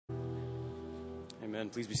Amen.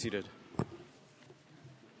 Please be seated.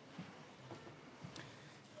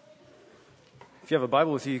 If you have a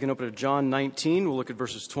Bible with you, you can open to John 19. We'll look at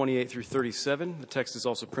verses 28 through 37. The text is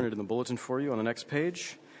also printed in the bulletin for you on the next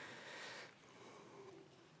page.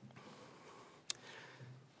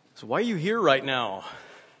 So why are you here right now?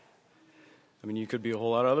 I mean, you could be a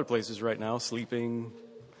whole lot of other places right now, sleeping,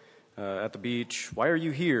 at the beach. Why are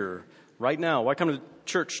you here right now? Why come to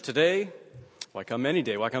church today? Why come any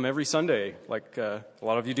day? Why come every Sunday, like a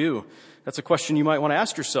lot of you do? That's a question you might want to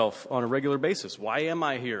ask yourself on a regular basis. Why am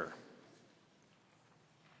I here?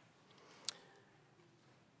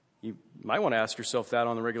 You might want to ask yourself that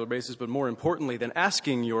on a regular basis, but more importantly than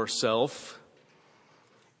asking yourself,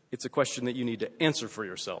 it's a question that you need to answer for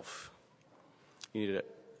yourself. You need to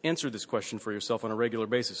answer this question for yourself on a regular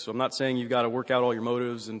basis. So I'm not saying you've got to work out all your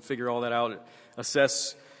motives and figure all that out,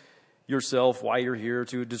 assess yourself, why you're here,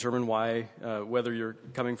 to determine why, whether you're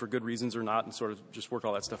coming for good reasons or not, and sort of just work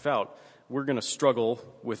all that stuff out. We're going to struggle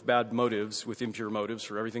with bad motives, with impure motives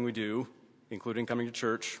for everything we do, including coming to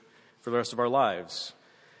church, for the rest of our lives.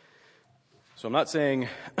 So I'm not saying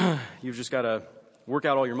you've just got to work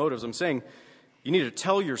out all your motives. I'm saying you need to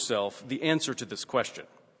tell yourself the answer to this question.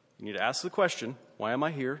 You need to ask the question, why am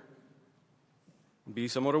I here? Be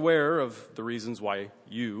somewhat aware of the reasons why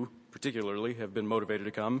you particularly have been motivated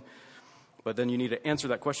to come. But then you need to answer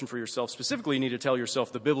that question for yourself. Specifically, you need to tell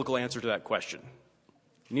yourself the biblical answer to that question.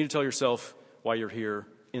 You need to tell yourself why you're here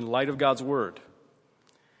in light of God's Word.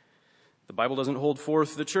 The Bible doesn't hold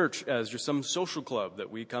forth the church as just some social club that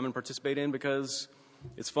we come and participate in because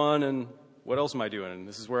it's fun and what else am I doing? And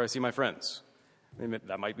this is where I see my friends. I mean,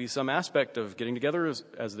 that might be some aspect of getting together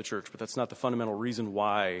as the church, but that's not the fundamental reason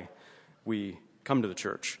why we come to the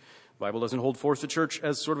church. The Bible doesn't hold forth the church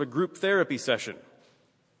as sort of a group therapy session.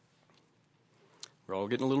 We're all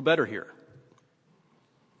getting a little better here.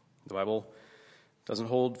 The Bible doesn't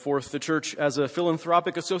hold forth the church as a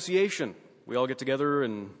philanthropic association. We all get together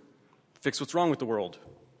and fix what's wrong with the world.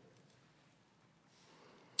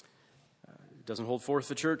 It doesn't hold forth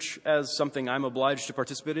the church as something I'm obliged to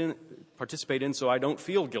participate in so I don't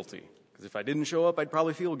feel guilty. Because if I didn't show up, I'd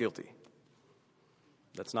probably feel guilty.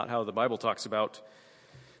 That's not how the Bible talks about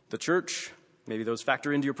the church. Maybe those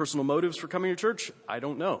factor into your personal motives for coming to church. I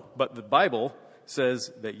don't know. But the Bible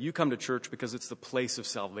says that you come to church because it's the place of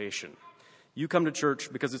salvation. You come to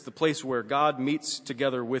church because it's the place where God meets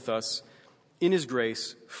together with us in His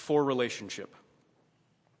grace for relationship.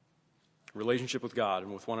 Relationship with God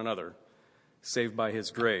and with one another, saved by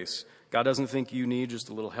His grace. God doesn't think you need just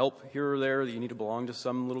a little help here or there, that you need to belong to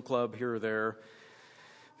some little club here or there,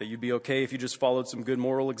 that you'd be okay if you just followed some good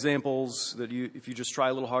moral examples, that if you just try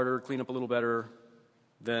a little harder, clean up a little better,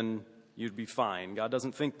 then you'd be fine. God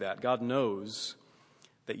doesn't think that. God knows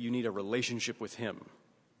that you need a relationship with Him.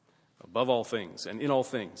 Above all things and in all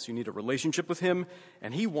things, you need a relationship with Him,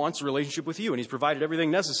 and He wants a relationship with you, and He's provided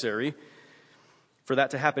everything necessary for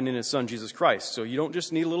that to happen in His Son, Jesus Christ. So you don't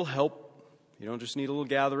just need a little help. You don't just need a little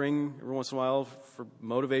gathering every once in a while for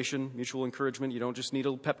motivation, mutual encouragement. You don't just need a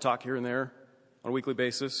little pep talk here and there on a weekly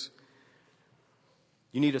basis.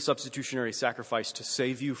 You need a substitutionary sacrifice to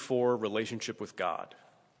save you for relationship with God.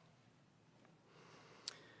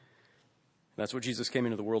 That's what Jesus came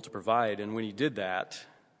into the world to provide, and when He did that,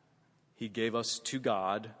 He gave us to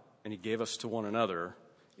God, and He gave us to one another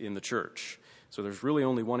in the church. So there's really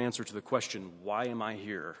only one answer to the question, why am I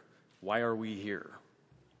here? Why are we here?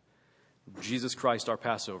 Jesus Christ, our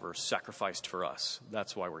Passover, sacrificed for us.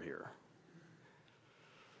 That's why we're here.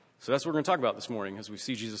 So that's what we're going to talk about this morning as we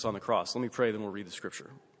see Jesus on the cross. Let me pray, then we'll read the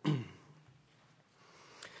scripture.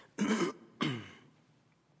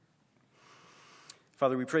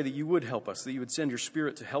 Father, we pray that you would help us, that you would send your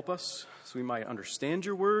Spirit to help us so we might understand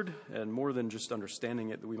your word, and more than just understanding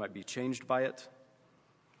it, that we might be changed by it,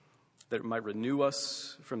 that it might renew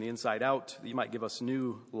us from the inside out, that you might give us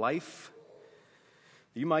new life,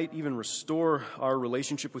 that you might even restore our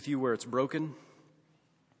relationship with you where it's broken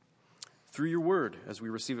through your word as we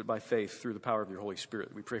receive it by faith through the power of your Holy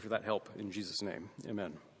Spirit. We pray for that help in Jesus' name.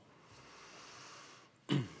 Amen.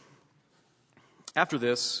 After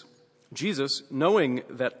this, Jesus, knowing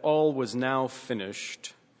that all was now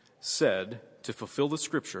finished, said, to fulfill the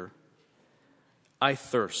scripture, I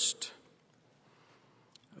thirst.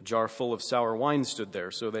 A jar full of sour wine stood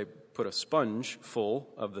there, so they put a sponge full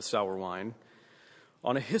of the sour wine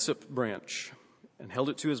on a hyssop branch and held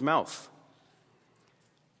it to his mouth.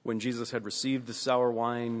 When Jesus had received the sour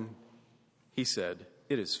wine, he said,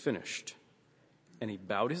 it is finished. And he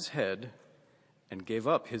bowed his head and gave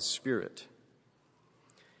up his spirit.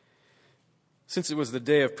 Since it was the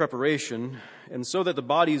day of preparation, and so that the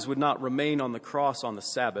bodies would not remain on the cross on the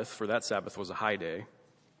Sabbath, for that Sabbath was a high day,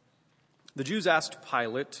 the Jews asked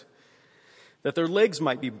Pilate that their legs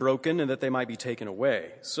might be broken and that they might be taken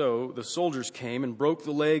away. So the soldiers came and broke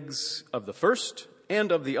the legs of the first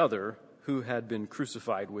and of the other who had been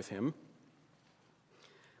crucified with him.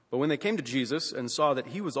 But when they came to Jesus and saw that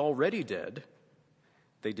he was already dead,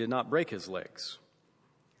 they did not break his legs.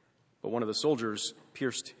 But one of the soldiers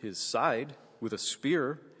pierced his side with a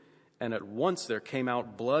spear, and at once there came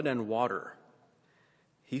out blood and water.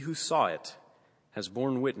 He who saw it has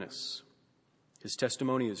borne witness. His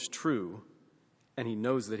testimony is true, and he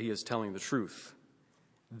knows that he is telling the truth,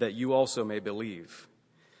 that you also may believe.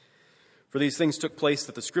 For these things took place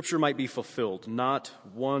that the scripture might be fulfilled. Not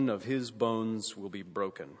one of his bones will be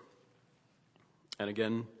broken. And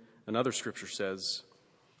again, another scripture says,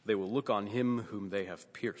 they will look on him whom they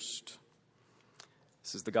have pierced.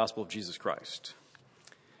 This is the gospel of Jesus Christ.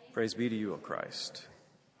 Praise be to you, O Christ.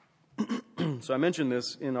 So I mentioned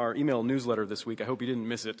this in our email newsletter this week. I hope you didn't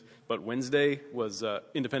miss it. But Wednesday was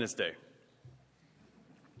Independence Day.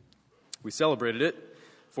 We celebrated it,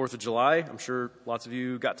 4th of July. I'm sure lots of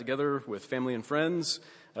you got together with family and friends.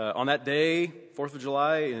 On that day, 4th of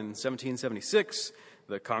July in 1776,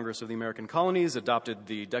 the Congress of the American Colonies adopted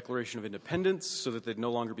the Declaration of Independence so that they'd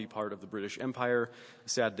no longer be part of the British Empire. A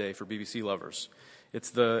sad day for BBC lovers.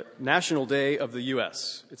 It's the national day of the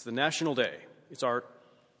U.S. It's the national day. It's our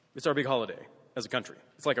big holiday as a country.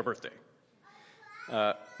 It's like our birthday.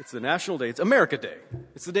 It's the national day. It's America Day.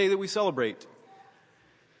 It's the day that we celebrate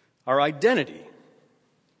our identity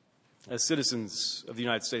as citizens of the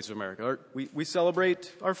United States of America. We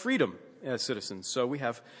celebrate our freedom as citizens. So we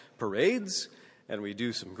have parades, and we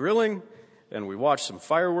do some grilling, and we watch some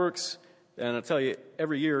fireworks. And I'll tell you,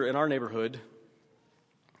 every year in our neighborhood,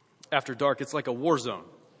 after dark, it's like a war zone.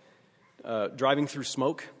 Driving through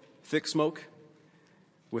smoke, thick smoke,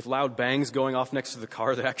 with loud bangs going off next to the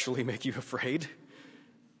car that actually make you afraid.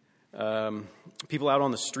 People out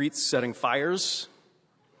on the streets setting fires,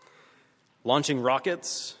 launching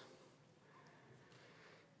rockets.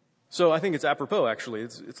 So I think it's apropos, actually.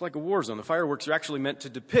 It's like a war zone. The fireworks are actually meant to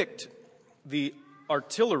depict the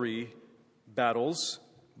artillery battles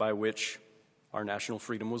by which our national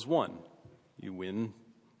freedom was won. You win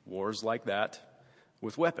wars like that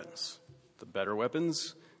with weapons. The better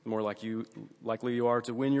weapons, the more likely you are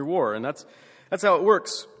to win your war. And that's how it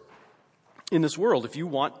works in this world. If you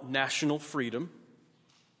want national freedom,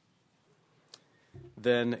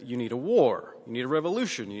 then you need a war. You need a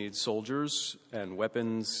revolution. You need soldiers and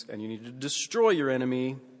weapons, and you need to destroy your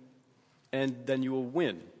enemy, and then you will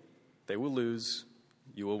win. They will lose.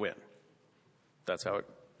 You will win. That's how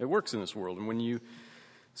it works in this world. And when you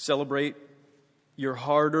celebrate your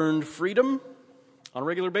hard-earned freedom on a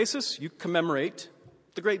regular basis, you commemorate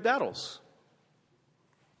the great battles.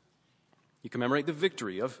 You commemorate the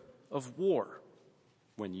victory of war,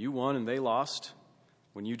 when you won and they lost,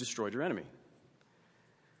 when you destroyed your enemy.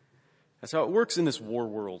 That's how it works in this war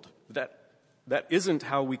world. That isn't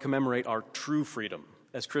how we commemorate our true freedom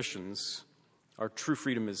as Christians. Our true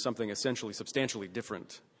freedom is something essentially, substantially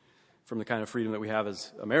different from the kind of freedom that we have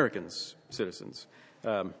as Americans, citizens.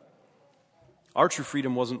 Our true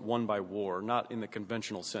freedom wasn't won by war, not in the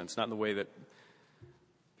conventional sense, not in the way that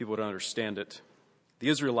people would understand it. The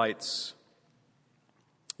Israelites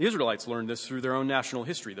learned this through their own national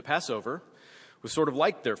history. The Passover was sort of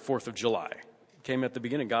like their 4th of July. It came at the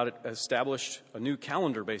beginning. God established a new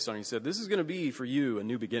calendar based on it. He said, this is going to be for you a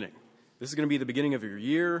new beginning. This is going to be the beginning of your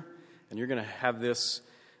year, and you're going to have this,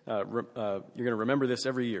 you're going to remember this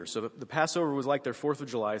every year. So the Passover was like their 4th of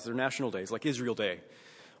July. It's their national days, like Israel Day.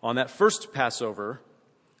 On that first Passover,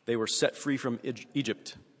 they were set free from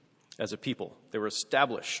Egypt as a people. They were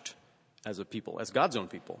established as a people, as God's own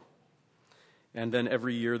people. And then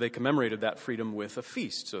every year they commemorated that freedom with a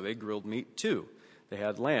feast. So they grilled meat too. They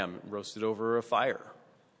had lamb roasted over a fire.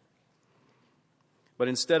 But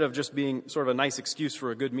instead of just being sort of a nice excuse for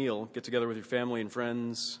a good meal, get together with your family and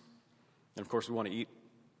friends, and of course we want to eat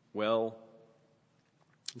well.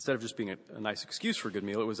 Instead of just being a nice excuse for a good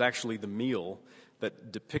meal, it was actually the meal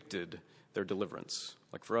that depicted their deliverance.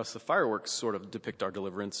 Like for us, the fireworks sort of depict our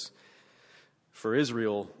deliverance. For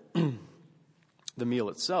Israel, the meal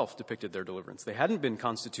itself depicted their deliverance. They hadn't been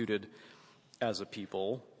constituted as a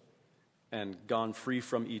people and gone free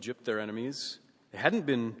from Egypt, their enemies. They hadn't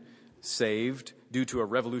been saved due to a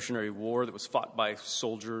revolutionary war that was fought by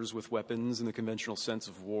soldiers with weapons in the conventional sense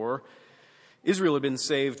of war. Israel had been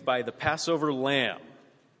saved by the Passover lamb.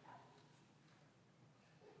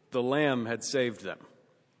 The lamb had saved them.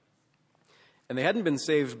 And they hadn't been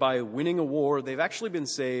saved by winning a war. They've actually been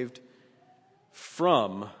saved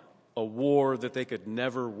from a war that they could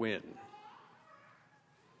never win.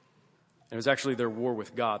 It was actually their war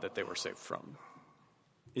with God that they were saved from.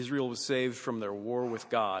 Israel was saved from their war with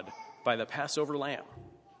God by the Passover lamb.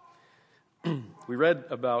 We read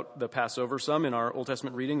about the Passover some in our Old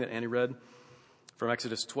Testament reading that Annie read from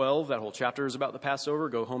Exodus 12. That whole chapter is about the Passover.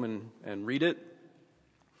 Go home and read it.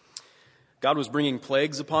 God was bringing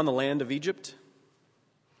plagues upon the land of Egypt,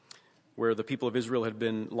 where the people of Israel had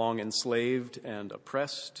been long enslaved and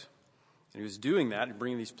oppressed. And he was doing that,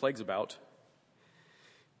 bringing these plagues about,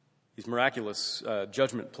 these miraculous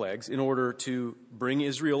judgment plagues, in order to bring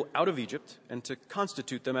Israel out of Egypt and to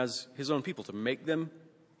constitute them as his own people, to make them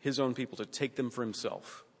his own people, to take them for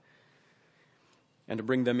himself, and to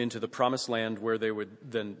bring them into the promised land where they would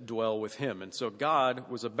then dwell with him. And so God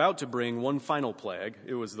was about to bring one final plague.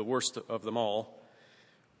 It was the worst of them all.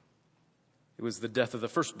 It was the death of the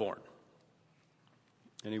firstborn.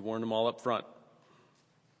 And he warned them all up front.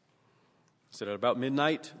 He said at about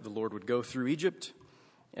midnight, the Lord would go through Egypt,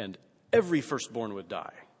 and every firstborn would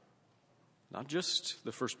die. Not just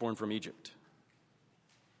the firstborn from Egypt.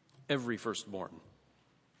 Every firstborn,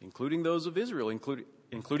 including those of Israel,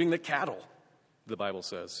 including the cattle, the Bible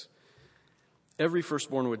says. Every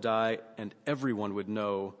firstborn would die, and everyone would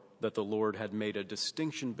know that the Lord had made a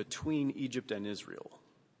distinction between Egypt and Israel.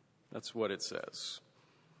 That's what it says.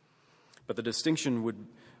 But the distinction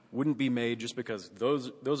wouldn't be made just because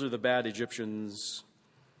those are the bad Egyptians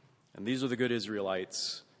and these are the good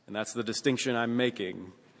Israelites, and that's the distinction I'm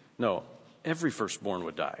making. No, every firstborn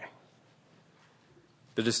would die.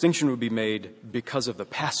 The distinction would be made because of the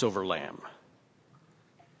Passover lamb.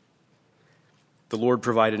 The Lord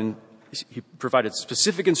provided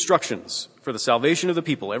specific instructions for the salvation of the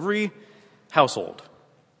people. Every household,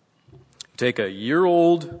 take a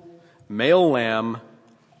year-old male lamb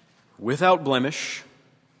without blemish,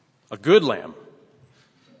 a good lamb,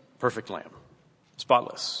 perfect lamb,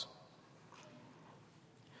 spotless.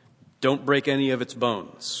 Don't break any of its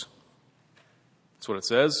bones. That's what it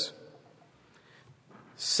says.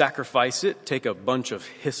 Sacrifice it. Take a bunch of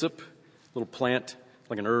hyssop, little plant,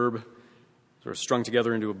 like an herb, sort of strung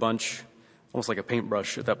together into a bunch, almost like a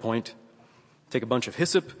paintbrush at that point. Take a bunch of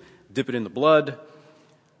hyssop, dip it in the blood,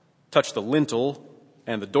 touch the lintel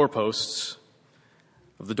and the doorposts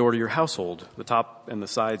of the door to your household, the top and the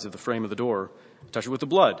sides of the frame of the door. Touch it with the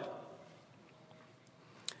blood.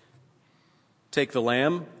 Take the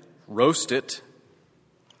lamb, roast it,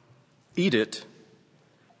 eat it,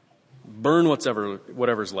 burn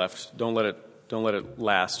whatever's left. Don't let it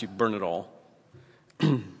last. You burn it all.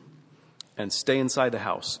 And stay inside the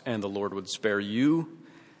house, and the Lord would spare you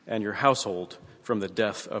and your household from the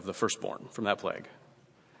death of the firstborn, from that plague.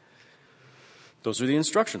 Those are the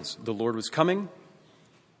instructions. The Lord was coming.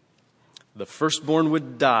 The firstborn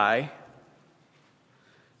would die,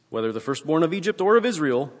 whether the firstborn of Egypt or of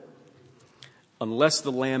Israel, unless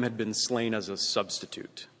the lamb had been slain as a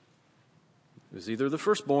substitute. It was either the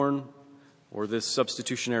firstborn or this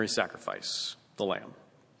substitutionary sacrifice, the lamb,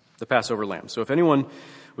 the Passover lamb. So if anyone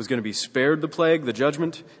was going to be spared the plague, the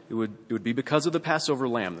judgment, it would be because of the Passover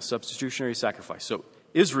lamb, the substitutionary sacrifice. So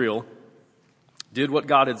Israel did what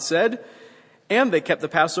God had said, and they kept the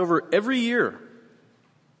Passover every year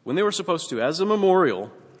when they were supposed to, as a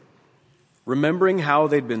memorial, remembering how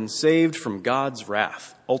they'd been saved from God's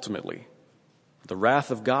wrath, ultimately. The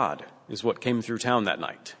wrath of God is what came through town that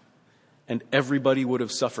night, and everybody would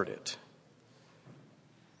have suffered it.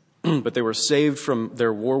 But they were saved from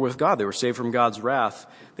their war with God. They were saved from God's wrath.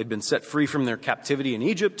 They'd been set free from their captivity in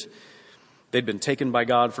Egypt. They'd been taken by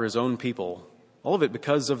God for his own people. All of it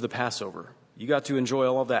because of the Passover. You got to enjoy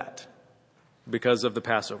all of that because of the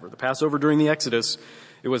Passover. The Passover during the Exodus,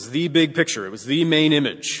 it was the big picture. It was the main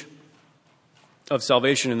image of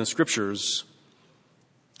salvation in the Scriptures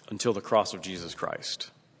until the cross of Jesus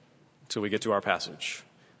Christ. Until we get to our passage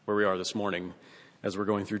where we are this morning as we're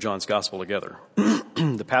going through John's Gospel together.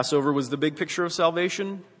 The Passover was the big picture of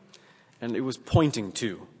salvation, and it was pointing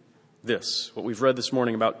to this, what we've read this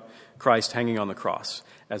morning about Christ hanging on the cross.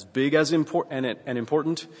 As big as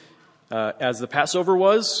important as the Passover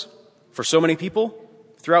was for so many people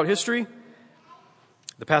throughout history,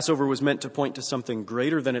 the Passover was meant to point to something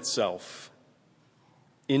greater than itself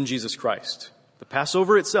in Jesus Christ. The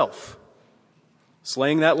Passover itself,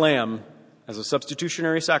 slaying that lamb as a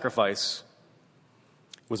substitutionary sacrifice,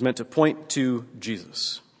 was meant to point to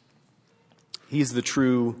Jesus. He's the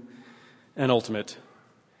true and ultimate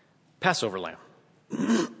Passover lamb.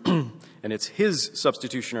 And it's his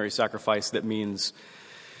substitutionary sacrifice that means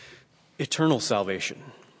eternal salvation,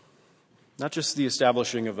 not just the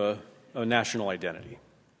establishing of a national identity.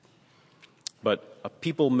 but a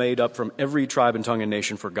people made up from every tribe and tongue and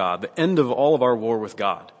nation for God. The end of all of our war with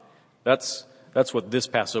God. That's what this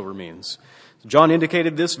Passover means. John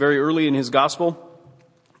indicated this very early in his gospel.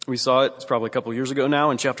 We saw it, it's probably a couple years ago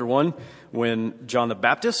now, in chapter 1, when John the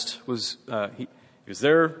Baptist was he was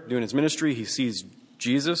there doing his ministry. He sees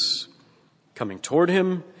Jesus coming toward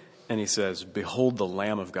him, and he says, "Behold the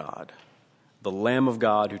Lamb of God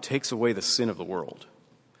who takes away the sin of the world."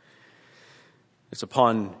 It's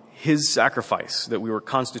upon his sacrifice that we were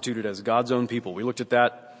constituted as God's own people. We looked at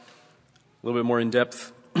that a little bit more in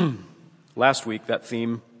depth last week, that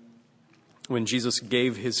theme, when Jesus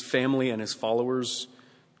gave his family and his followers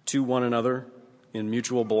to one another in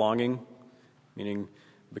mutual belonging, meaning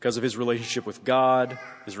because of his relationship with God,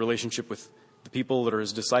 his relationship with the people that are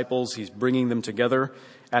his disciples, he's bringing them together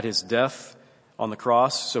at his death on the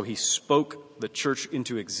cross. So he spoke the church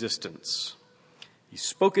into existence. He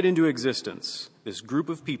spoke it into existence, this group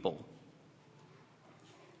of people,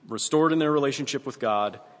 restored in their relationship with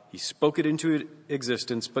God. He spoke it into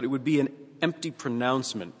existence, but it would be an empty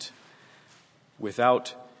pronouncement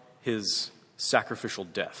without his sacrificial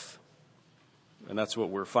death. And that's what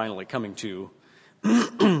we're finally coming to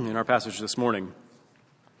in our passage this morning.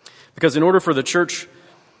 Because in order for the church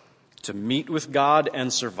to meet with God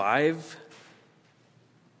and survive,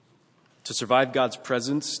 to survive God's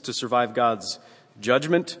presence, to survive God's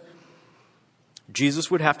judgment,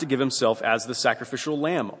 Jesus would have to give himself as the sacrificial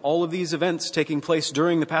lamb. All of these events taking place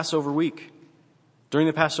during the Passover week, during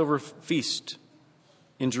the Passover feast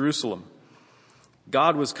in Jerusalem.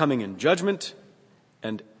 God was coming in judgment,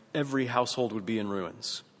 and every household would be in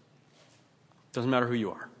ruins. Doesn't matter who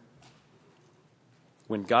you are.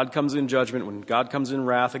 When God comes in judgment, when God comes in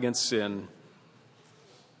wrath against sin,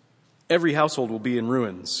 every household will be in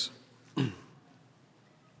ruins.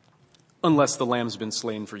 Unless the lamb's been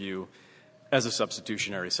slain for you as a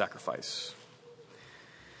substitutionary sacrifice.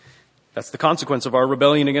 That's the consequence of our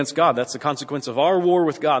rebellion against God. That's the consequence of our war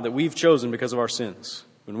with God that we've chosen because of our sins.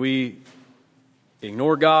 When we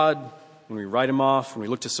ignore God, when we write him off, when we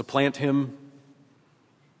look to supplant him,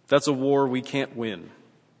 that's a war we can't win.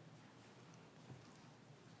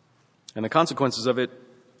 And the consequences of it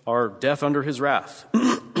are death under his wrath.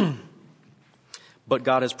 But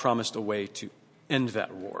God has promised a way to end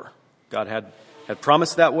that war. God had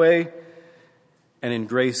promised that way, and in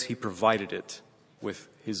grace he provided it with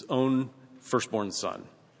his own firstborn son,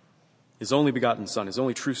 his only begotten son, his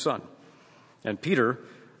only true son. And Peter,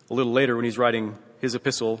 a little later when he's writing his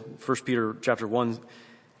epistle, 1 Peter chapter 1,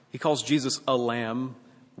 he calls Jesus a lamb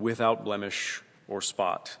without blemish or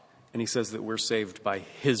spot. And he says that we're saved by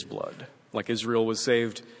his blood. Like Israel was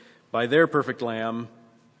saved by their perfect lamb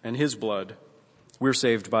and his blood, we're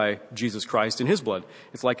saved by Jesus Christ and his blood.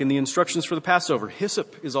 It's like in the instructions for the Passover,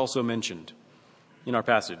 hyssop is also mentioned in our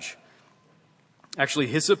passage. Actually,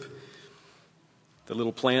 hyssop, the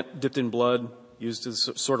little plant dipped in blood, used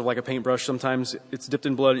as sort of like a paintbrush sometimes, it's dipped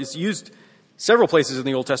in blood. It's used several places in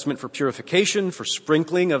the Old Testament for purification, for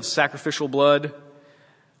sprinkling of sacrificial blood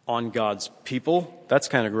on God's people. That's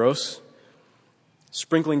kind of gross.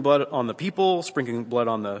 Sprinkling blood on the people, sprinkling blood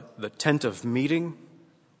on the tent of meeting,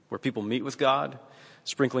 where people meet with God,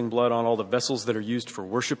 sprinkling blood on all the vessels that are used for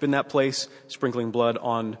worship in that place, sprinkling blood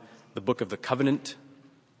on the book of the covenant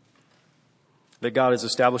that God is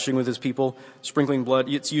establishing with his people, sprinkling blood.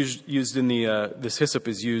 It's used in this hyssop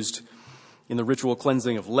is used in the ritual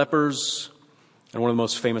cleansing of lepers. And one of the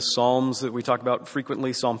most famous psalms that we talk about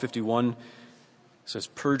frequently, Psalm 51, says,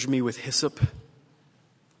 "Purge me with hyssop,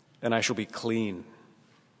 and I shall be clean.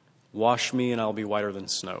 Wash me, and I'll be whiter than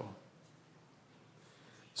snow."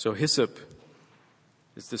 So hyssop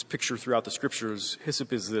is this picture throughout the scriptures.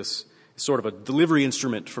 Hyssop is this sort of a delivery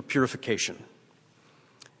instrument for purification.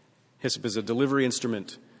 Hyssop is a delivery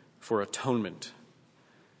instrument for atonement,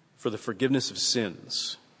 for the forgiveness of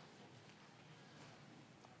sins.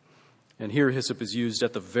 And here hyssop is used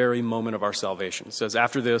at the very moment of our salvation. It says,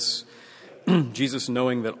 after this, Jesus,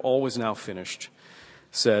 knowing that all was now finished,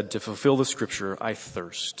 said, "To fulfill the scripture, I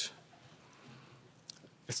thirst."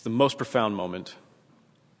 It's the most profound moment.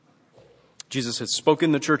 Jesus has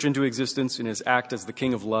spoken the church into existence in his act as the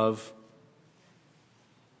King of love.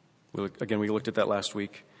 We looked at that last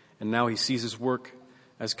week. And now he sees his work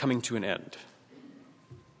as coming to an end.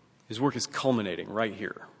 His work is culminating right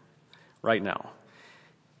here, right now.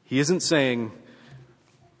 He isn't saying,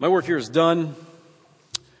 "My work here is done.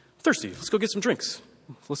 I'm thirsty. Let's go get some drinks.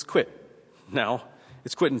 Let's quit. Now,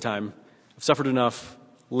 it's quitting time. I've suffered enough.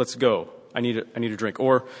 Let's go. I need a drink."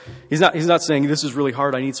 Or he's not saying, "This is really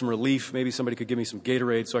hard. I need some relief. Maybe somebody could give me some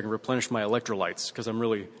Gatorade so I can replenish my electrolytes because I'm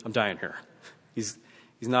dying here." He's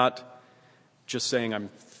not just saying, "I'm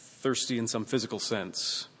thirsty in some physical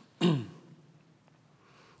sense. And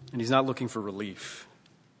he's not looking for relief.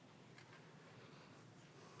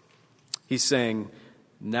 He's saying,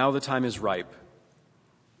 now the time is ripe.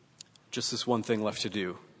 Just this one thing left to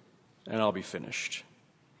do, and I'll be finished.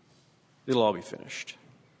 It'll all be finished.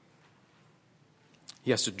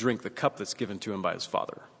 He has to drink the cup that's given to him by his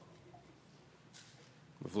Father.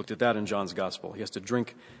 We've looked at that in John's Gospel. He has to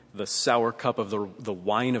drink the sour cup of the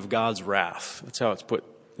wine of God's wrath. That's how it's put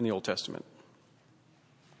in the Old Testament.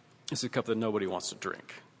 It's a cup that nobody wants to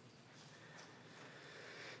drink.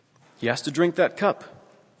 He has to drink that cup.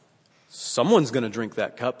 Someone's going to drink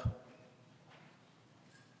that cup.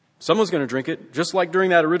 Someone's going to drink it. Just like during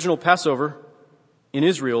that original Passover in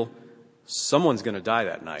Israel, someone's going to die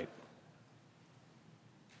that night.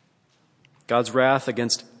 God's wrath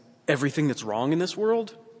against everything that's wrong in this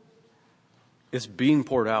world is being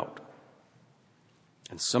poured out.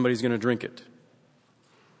 And somebody's going to drink it.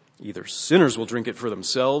 Either sinners will drink it for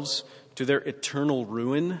themselves to their eternal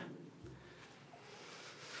ruin,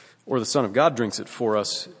 or the Son of God drinks it for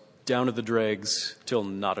us down to the dregs till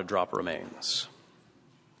not a drop remains.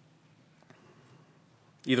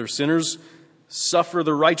 Either sinners suffer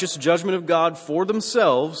the righteous judgment of God for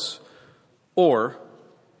themselves, or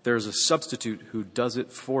there's a substitute who does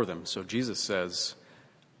it for them. So Jesus says,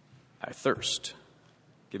 I thirst.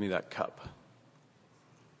 Give me that cup.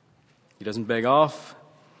 He doesn't beg off.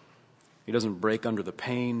 He doesn't break under the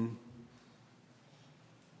pain.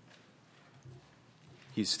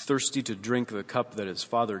 He's thirsty to drink the cup that his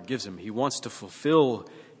Father gives him. He wants to fulfill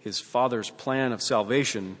his Father's plan of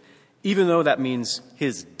salvation, even though that means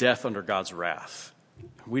his death under God's wrath.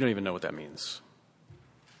 We don't even know what that means.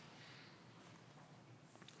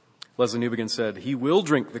 Leslie Newbegin said, he will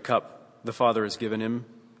drink the cup the Father has given him.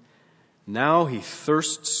 Now he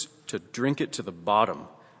thirsts to drink it to the bottom.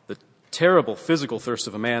 The terrible physical thirst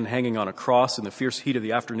of a man hanging on a cross in the fierce heat of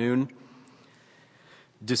the afternoon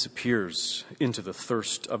disappears into the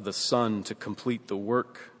thirst of the Son to complete the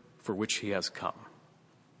work for which he has come.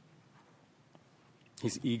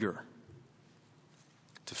 He's eager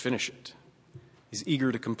to finish it. He's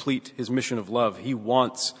eager to complete his mission of love. He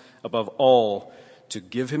wants, above all, to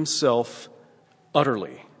give himself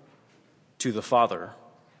utterly to the Father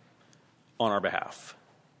on our behalf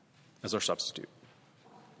as our substitute.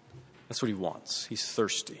 That's what he wants. He's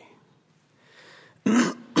thirsty.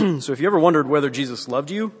 So if you ever wondered whether Jesus loved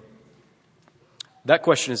you, that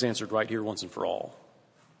question is answered right here once and for all.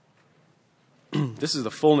 This is the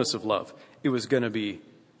fullness of love. It was going to be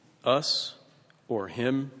us or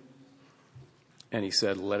him. And he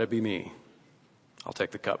said, let it be me. I'll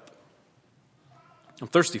take the cup. I'm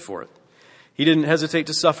thirsty for it. He didn't hesitate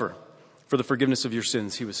to suffer for the forgiveness of your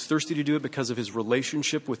sins. He was thirsty to do it because of his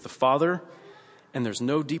relationship with the Father. And there's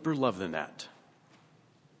no deeper love than that.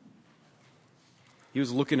 He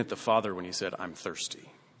was looking at the Father when he said, I'm thirsty.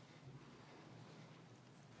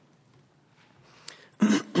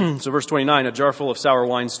 So verse 29, a jar full of sour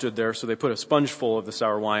wine stood there. So they put a sponge full of the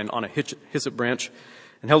sour wine on a hyssop branch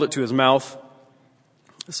and held it to his mouth.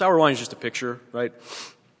 The sour wine is just a picture, right?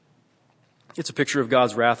 It's a picture of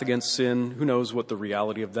God's wrath against sin. Who knows what the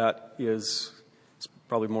reality of that is? It's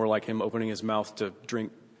probably more like him opening his mouth to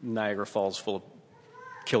drink Niagara Falls full of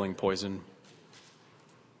killing poison.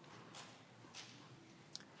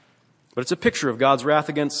 But it's a picture of God's wrath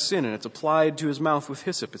against sin, and it's applied to his mouth with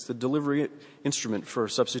hyssop. It's the delivery instrument for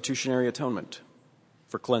substitutionary atonement,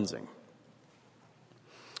 for cleansing.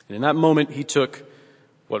 And in that moment, he took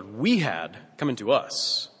what we had coming to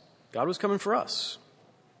us. God was coming for us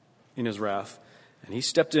in his wrath. And he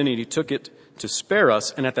stepped in and he took it to spare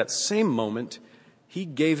us. And at that same moment, he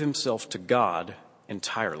gave himself to God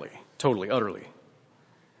entirely, totally, utterly,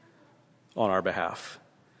 on our behalf.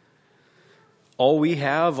 All we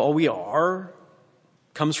have, all we are,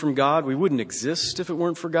 comes from God. We wouldn't exist if it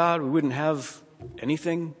weren't for God. We wouldn't have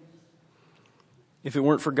anything if it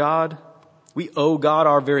weren't for God. We owe God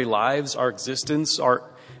our very lives, our existence, our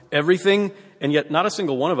everything, and yet not a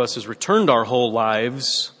single one of us has returned our whole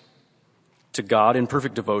lives to God in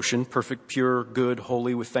perfect devotion, perfect, pure, good,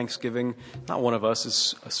 holy, with thanksgiving. Not one of us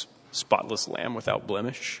is a spotless lamb without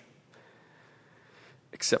blemish,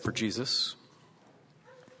 except for Jesus,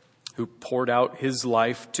 who poured out his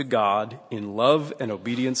life to God in love and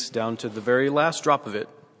obedience down to the very last drop of it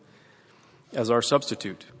as our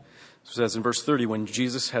substitute. So it says in verse 30, when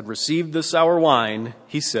Jesus had received the sour wine,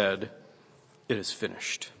 he said, it is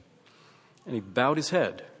finished. And he bowed his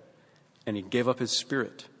head and he gave up his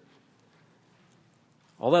spirit.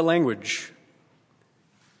 All that language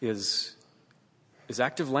is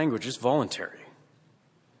active language, it's voluntary.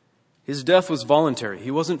 His death was voluntary. He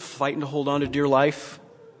wasn't fighting to hold on to dear life.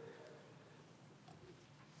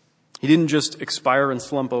 He didn't just expire and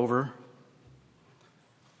slump over.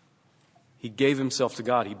 He gave himself to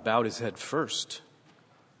God. He bowed his head first.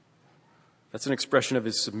 That's an expression of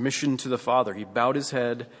his submission to the Father. He bowed his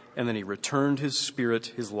head, and then he returned his spirit,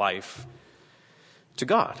 his life, to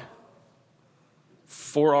God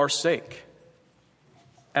for our sake,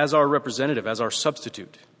 as our representative, as our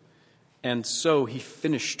substitute. And so he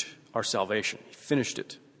finished our salvation. He finished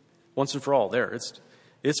it once and for all. There,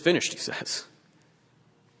 it's finished, he says.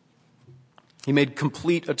 He made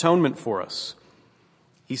complete atonement for us.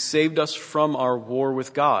 He saved us from our war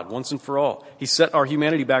with God once and for all. He set our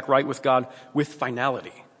humanity back right with God with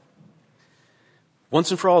finality.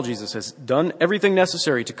 Once and for all, Jesus has done everything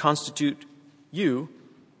necessary to constitute you,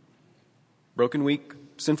 broken, weak,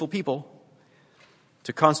 sinful people,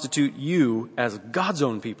 to constitute you as God's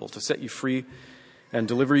own people, to set you free and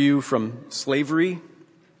deliver you from slavery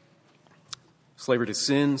to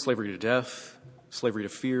sin, slavery to death, slavery to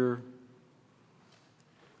fear,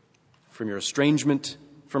 from your estrangement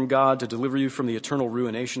from God, to deliver you from the eternal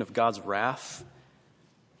ruination of God's wrath,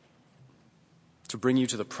 to bring you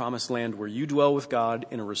to the promised land where you dwell with God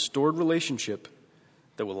in a restored relationship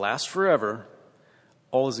that will last forever,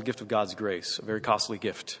 all as a gift of God's grace, a very costly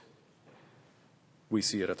gift. We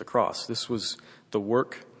see it at the cross. This was the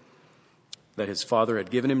work that his Father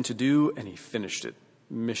had given him to do, and he finished it.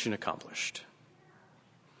 Mission accomplished.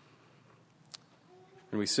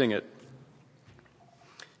 And we sing it.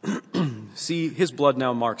 See, his blood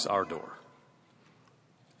now marks our door.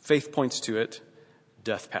 Faith points to it.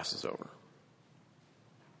 Death passes over.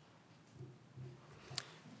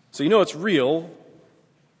 So you know it's real.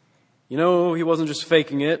 You know he wasn't just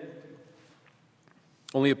faking it,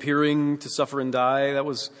 only appearing to suffer and die. That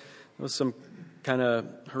was some kind of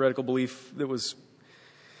heretical belief that was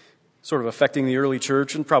sort of affecting the early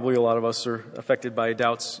church, and probably a lot of us are affected by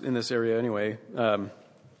doubts in this area anyway.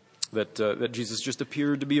 That Jesus just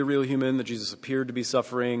appeared to be a real human, that Jesus appeared to be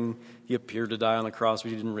suffering. He appeared to die on the cross,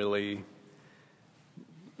 but he didn't really.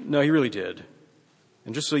 No, he really did.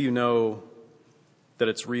 And just so you know that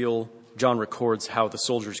it's real, John records how the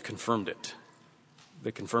soldiers confirmed it.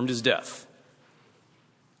 They confirmed his death.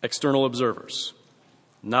 External observers,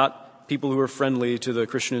 not people who are friendly to the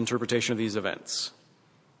Christian interpretation of these events.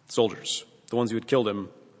 Soldiers, the ones who had killed him,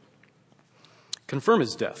 confirm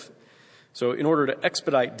his death. So in order to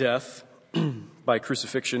expedite death by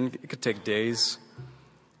crucifixion, it could take days.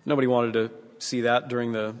 Nobody wanted to see that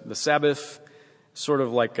during the Sabbath, sort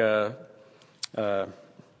of like an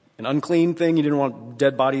unclean thing. You didn't want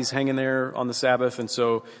dead bodies hanging there on the Sabbath. And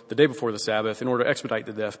so the day before the Sabbath, in order to expedite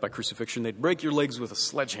the death by crucifixion, they'd break your legs with a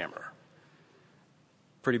sledgehammer.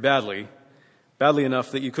 Pretty badly. Badly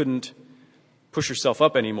enough that you couldn't push yourself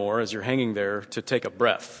up anymore as you're hanging there to take a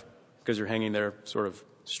breath, because you're hanging there sort of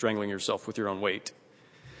strangling yourself with your own weight.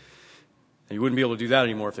 And you wouldn't be able to do that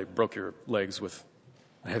anymore if they broke your legs with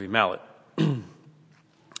a heavy mallet.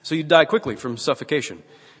 So you'd die quickly from suffocation.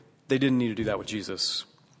 They didn't need to do that with Jesus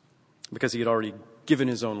because he had already given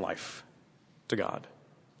his own life to God.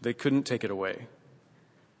 They couldn't take it away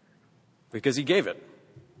because he gave it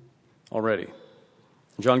already.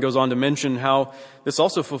 John goes on to mention how this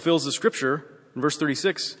also fulfills the scripture. In verse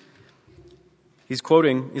 36, he's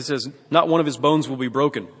quoting, he says, not one of his bones will be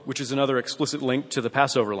broken, which is another explicit link to the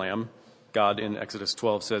Passover lamb. God in Exodus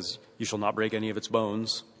 12 says, you shall not break any of its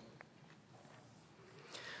bones.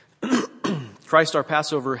 Christ, our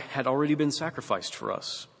Passover, had already been sacrificed for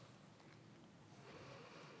us.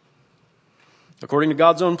 According to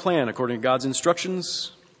God's own plan, according to God's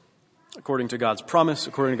instructions, according to God's promise,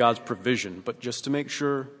 according to God's provision. But just to make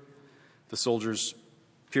sure, the soldiers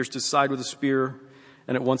pierced his side with a spear,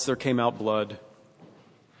 and at once there came out blood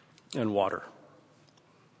and water.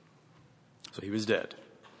 So he was dead.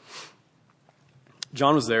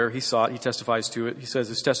 John was there. He saw it. He testifies to it. He says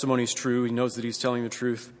his testimony is true. He knows that he's telling the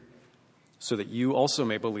truth so that you also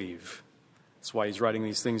may believe. That's why he's writing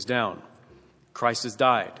these things down. Christ has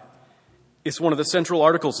died. It's one of the central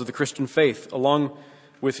articles of the Christian faith, along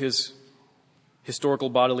with his historical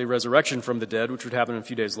bodily resurrection from the dead, which would happen a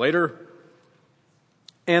few days later,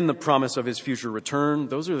 and the promise of his future return.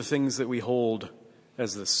 Those are the things that we hold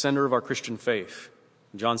as the center of our Christian faith.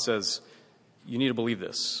 John says, you need to believe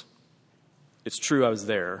this. It's true, I was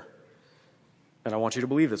there, and I want you to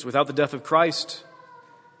believe this. Without the death of Christ,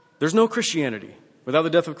 there's no Christianity. Without the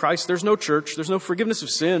death of Christ, there's no church. There's no forgiveness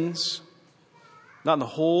of sins. Not in the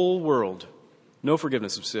whole world. No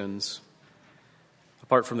forgiveness of sins.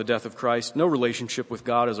 Apart from the death of Christ, no relationship with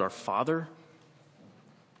God as our Father.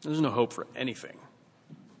 There's no hope for anything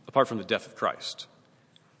apart from the death of Christ.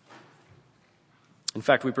 In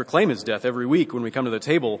fact, we proclaim his death every week when we come to the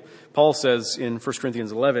table. Paul says in 1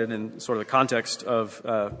 Corinthians 11, in sort of the context of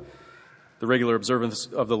the regular observance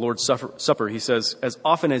of the Lord's Supper, he says, as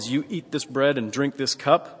often as you eat this bread and drink this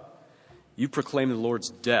cup, you proclaim the Lord's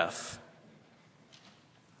death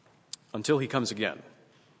until he comes again.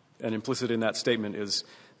 And implicit in that statement is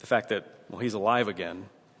the fact that, well, he's alive again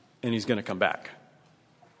and he's going to come back.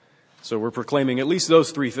 So we're proclaiming at least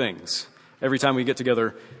those three things every time we get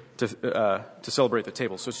together to celebrate the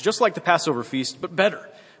table. So it's just like the Passover feast, but better.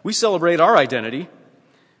 We celebrate our identity.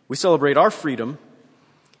 We celebrate our freedom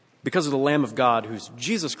because of the Lamb of God, who's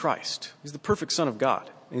Jesus Christ. He's the perfect Son of God.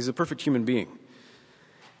 And he's a perfect human being.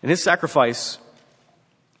 And his sacrifice,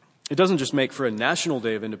 it doesn't just make for a national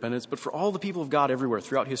day of independence, but for all the people of God everywhere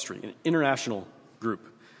throughout history, an international group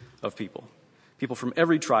of people. People from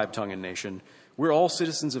every tribe, tongue, and nation. We're all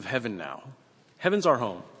citizens of heaven now. Heaven's our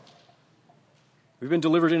home. We've been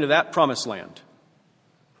delivered into that promised land.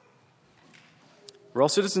 We're all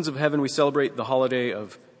citizens of heaven. We celebrate the holiday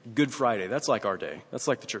of Good Friday. That's like our day. That's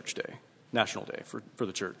like the church day, national day for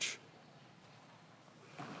the church.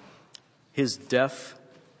 His death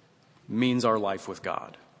means our life with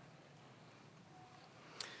God.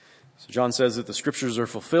 So John says that the scriptures are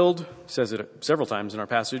fulfilled. He says it several times in our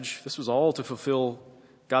passage. This was all to fulfill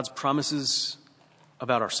God's promises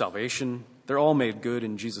about our salvation. They're all made good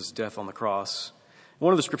in Jesus' death on the cross.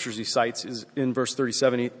 One of the scriptures he cites is in verse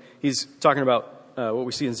 37. He's talking about what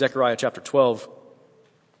we see in Zechariah chapter 12,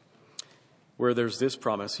 where there's this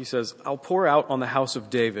promise. He says, I'll pour out on the house of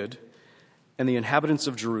David and the inhabitants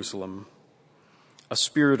of Jerusalem a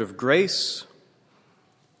spirit of grace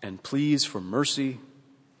and pleas for mercy,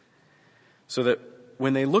 so that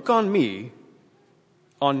when they look on me,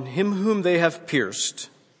 on him whom they have pierced,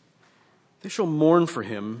 they shall mourn for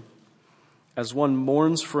him as one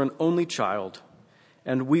mourns for an only child,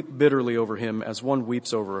 and weep bitterly over him as one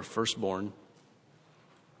weeps over a firstborn.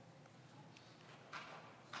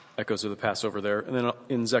 Echoes of the Passover there. And then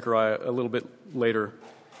in Zechariah a little bit later,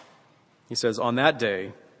 he says, on that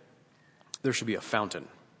day, there shall be a fountain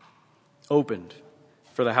opened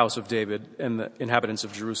for the house of David and the inhabitants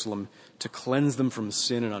of Jerusalem to cleanse them from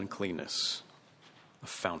sin and uncleanness. A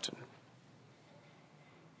fountain.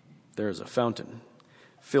 There is a fountain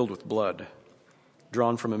filled with blood,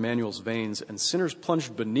 drawn from Emmanuel's veins, and sinners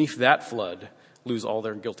plunged beneath that flood lose all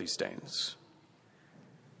their guilty stains.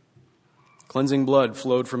 Cleansing blood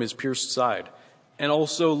flowed from his pierced side, and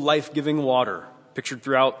also life-giving water, pictured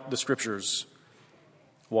throughout the scriptures.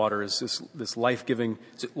 Water is this life-giving,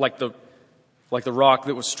 like the rock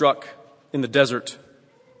that was struck in the desert,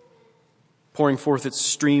 pouring forth its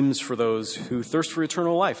streams for those who thirst for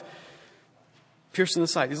eternal life. Pierced in the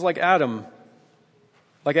side. He's like Adam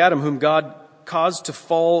whom God caused to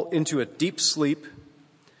fall into a deep sleep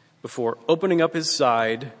before opening up his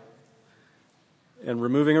side and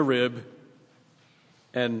removing a rib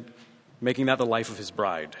and making that the life of his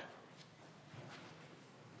bride.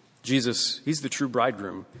 Jesus, he's the true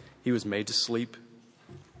bridegroom. He was made to sleep.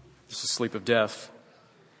 This is the sleep of death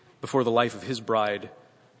before the life of his bride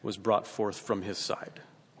was brought forth from his side.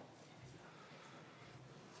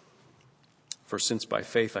 For since by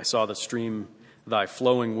faith I saw the stream thy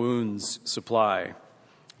flowing wounds supply,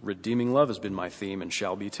 redeeming love has been my theme and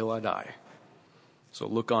shall be till I die. So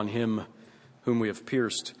look on him whom we have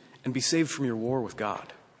pierced and be saved from your war with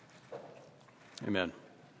God. Amen.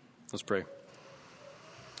 Let's pray.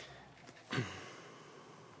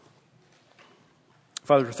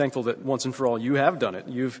 Father, we're thankful that once and for all you have done it.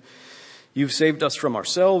 You've saved us from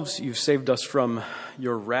ourselves. You've saved us from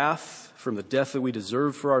your wrath, from the death that we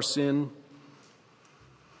deserve for our sin.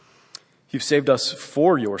 You've saved us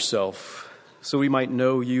for yourself so we might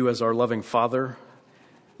know you as our loving Father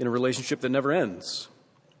in a relationship that never ends.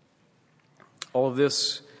 All of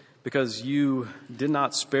this because you did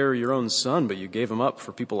not spare your own Son, but you gave him up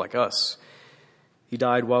for people like us. He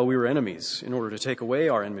died while we were enemies in order to take away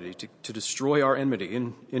our enmity, to destroy our enmity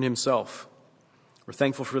in himself. We're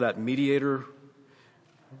thankful for that mediator.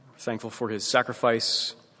 We're thankful for his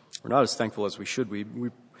sacrifice. We're not as thankful as we should.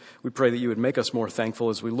 We pray that you would make us more thankful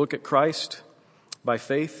as we look at Christ by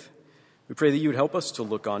faith. We pray that you would help us to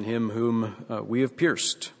look on him whom we have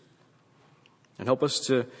pierced, and help us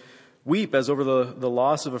to weep as over the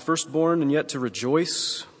loss of a firstborn, and yet to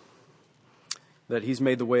rejoice that he's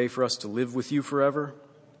made the way for us to live with you forever.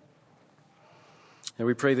 And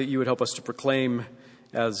we pray that you would help us to proclaim,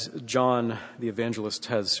 as John the evangelist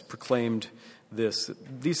has proclaimed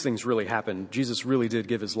these things really happened. Jesus really did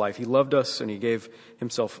give his life. He loved us and he gave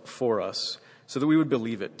himself for us so that we would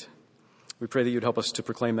believe it. We pray that you'd help us to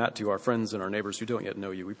proclaim that to our friends and our neighbors who don't yet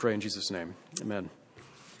know you. We pray in Jesus' name. Amen.